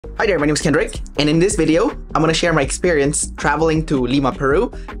Hi there, my name is Kendrick, and in this video, I'm going to share my experience traveling to Lima,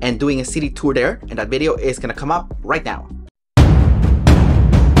 Peru, and doing a city tour there, and that video is going to come up right now.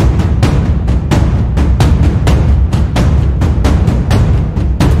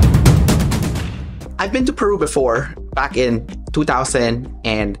 I've been to Peru before, back in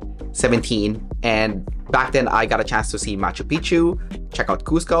 2017, and back then I got a chance to see Machu Picchu, check out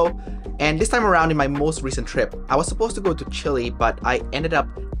Cusco, and this time around in my most recent trip, I was supposed to go to Chile, but I ended up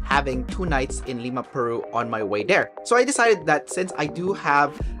having 2 nights in Lima, Peru on my way there. So I decided that since I do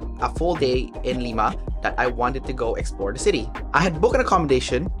have a full day in Lima, that I wanted to go explore the city. I had booked an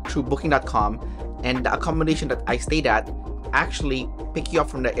accommodation through booking.com, and the accommodation that I stayed at actually pick you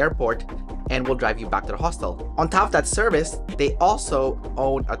up from the airport and will drive you back to the hostel. On top of that service, they also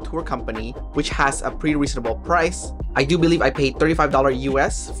own a tour company which has a pretty reasonable price. I do believe I paid $35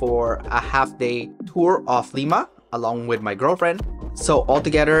 US for a half-day tour of Lima along with my girlfriend. So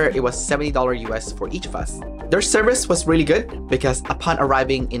altogether, it was $70 US for each of us. Their service was really good because upon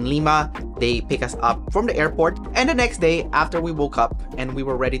arriving in Lima, they pick us up from the airport, and the next day after we woke up and we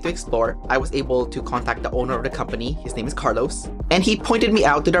were ready to explore, I was able to contact the owner of the company. His name is Carlos, and he pointed me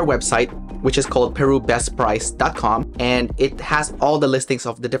out to their website, which is called perubestprice.com, and it has all the listings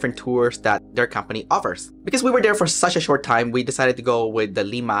of the different tours that their company offers. Because we were there for such a short time, we decided to go with the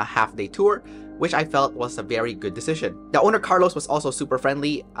Lima half-day tour, which I felt was a very good decision. The owner Carlos was also super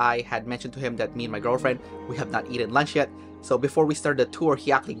friendly. I had mentioned to him that me and my girlfriend, we have not eaten lunch yet. So before we started the tour,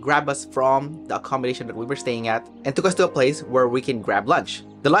 he actually grabbed us from the accommodation that we were staying at and took us to a place where we can grab lunch.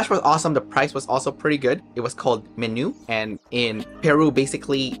 The lunch was awesome. The price was also pretty good. It was called menu, and in Peru,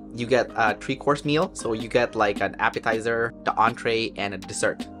 basically you get a 3-course meal. So you get like an appetizer, the entree, and a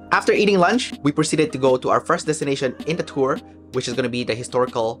dessert. After eating lunch, we proceeded to go to our first destination in the tour, which is going to be the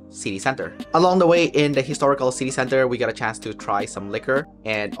historical city center. Along the way in the historical city center, we got a chance to try some liquor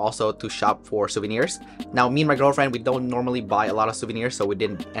and also to shop for souvenirs. Now, me and my girlfriend, we don't normally buy a lot of souvenirs, so we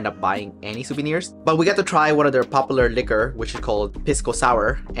didn't end up buying any souvenirs. But we got to try one of their popular liquor, which is called Pisco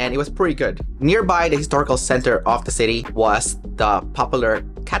Sour, and it was pretty good. Nearby the historical center of the city was the popular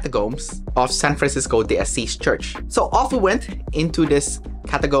catacombs of San Francisco de Assis Church. So off we went into this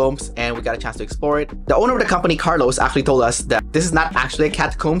catacombs and we got a chance to explore it. The owner of the company, Carlos, actually told us that this is not actually a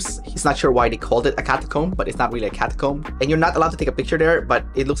catacombs. He's not sure why they called it a catacomb, but it's not really a catacomb. And you're not allowed to take a picture there, but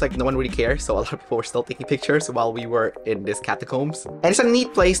it looks like no one really cares. So a lot of people were still taking pictures while we were in this catacombs. And it's a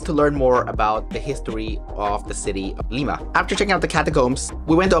neat place to learn more about the history of the city of Lima. After checking out the catacombs,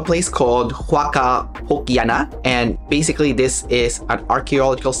 we went to a place called Huaca Hoquiana, and basically this is an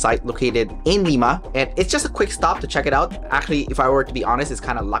archaeological site located in Lima, and it's just a quick stop to check it out. Actually, if I were to be honest, it's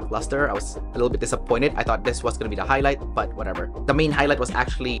kind of lackluster. I was a little bit disappointed. I thought this was going to be the highlight, but whatever. The main highlight was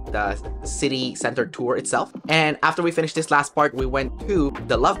actually the city center tour itself. And after we finished this last part, we went to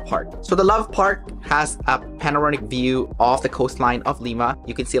the Love Park. So the Love Park has a panoramic view of the coastline of Lima.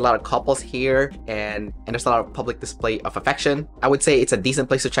 You can see a lot of couples here, and there's a lot of public display of affection. I would say it's a decent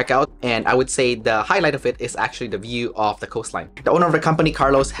place to check out, and I would say the highlight of it is actually the view of the coastline. The owner of the company,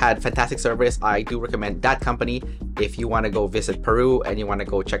 Carlos, had fantastic service. I do recommend that company if you want to go visit Peru and you want to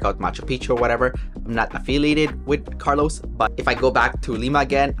go check out Machu Picchu or whatever. I'm not affiliated with Carlos, but if I go back to Lima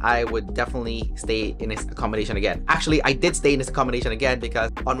again, I would definitely stay in his accommodation again. Actually, I did stay in his accommodation again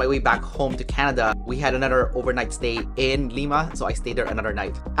because on my way back home to Canada, we had another overnight stay in Lima, so I stayed there another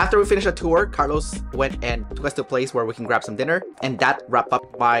night. After we finished the tour, Carlos went and took us to a place where we can grab some dinner, and that wrapped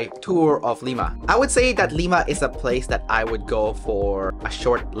up my tour of Lima. I would say that Lima is a place that I would go for a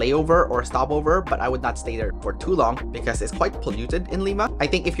short layover or a stopover, but I would not stay there for too long because it's quite polluted in Lima. I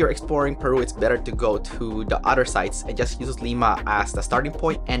think if you're exploring Peru, it's better to go to the other sites and just use Lima as the starting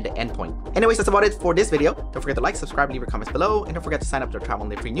point and the end point. Anyways, that's about it for this video. Don't forget to like, subscribe, leave your comments below, and don't forget to sign up to the Travel and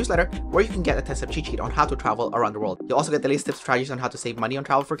Live Free newsletter, where you can get a 10-step cheat sheet on how to travel around the world. You'll also get the latest tips, strategies on how to save money on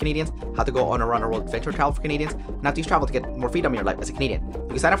travel for Canadians, how to go on a around the world adventure travel for Canadians, and how to use travel to get more freedom in your life as a Canadian. You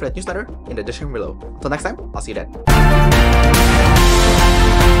can sign up for that newsletter in the description below. Until next time, I'll see you then.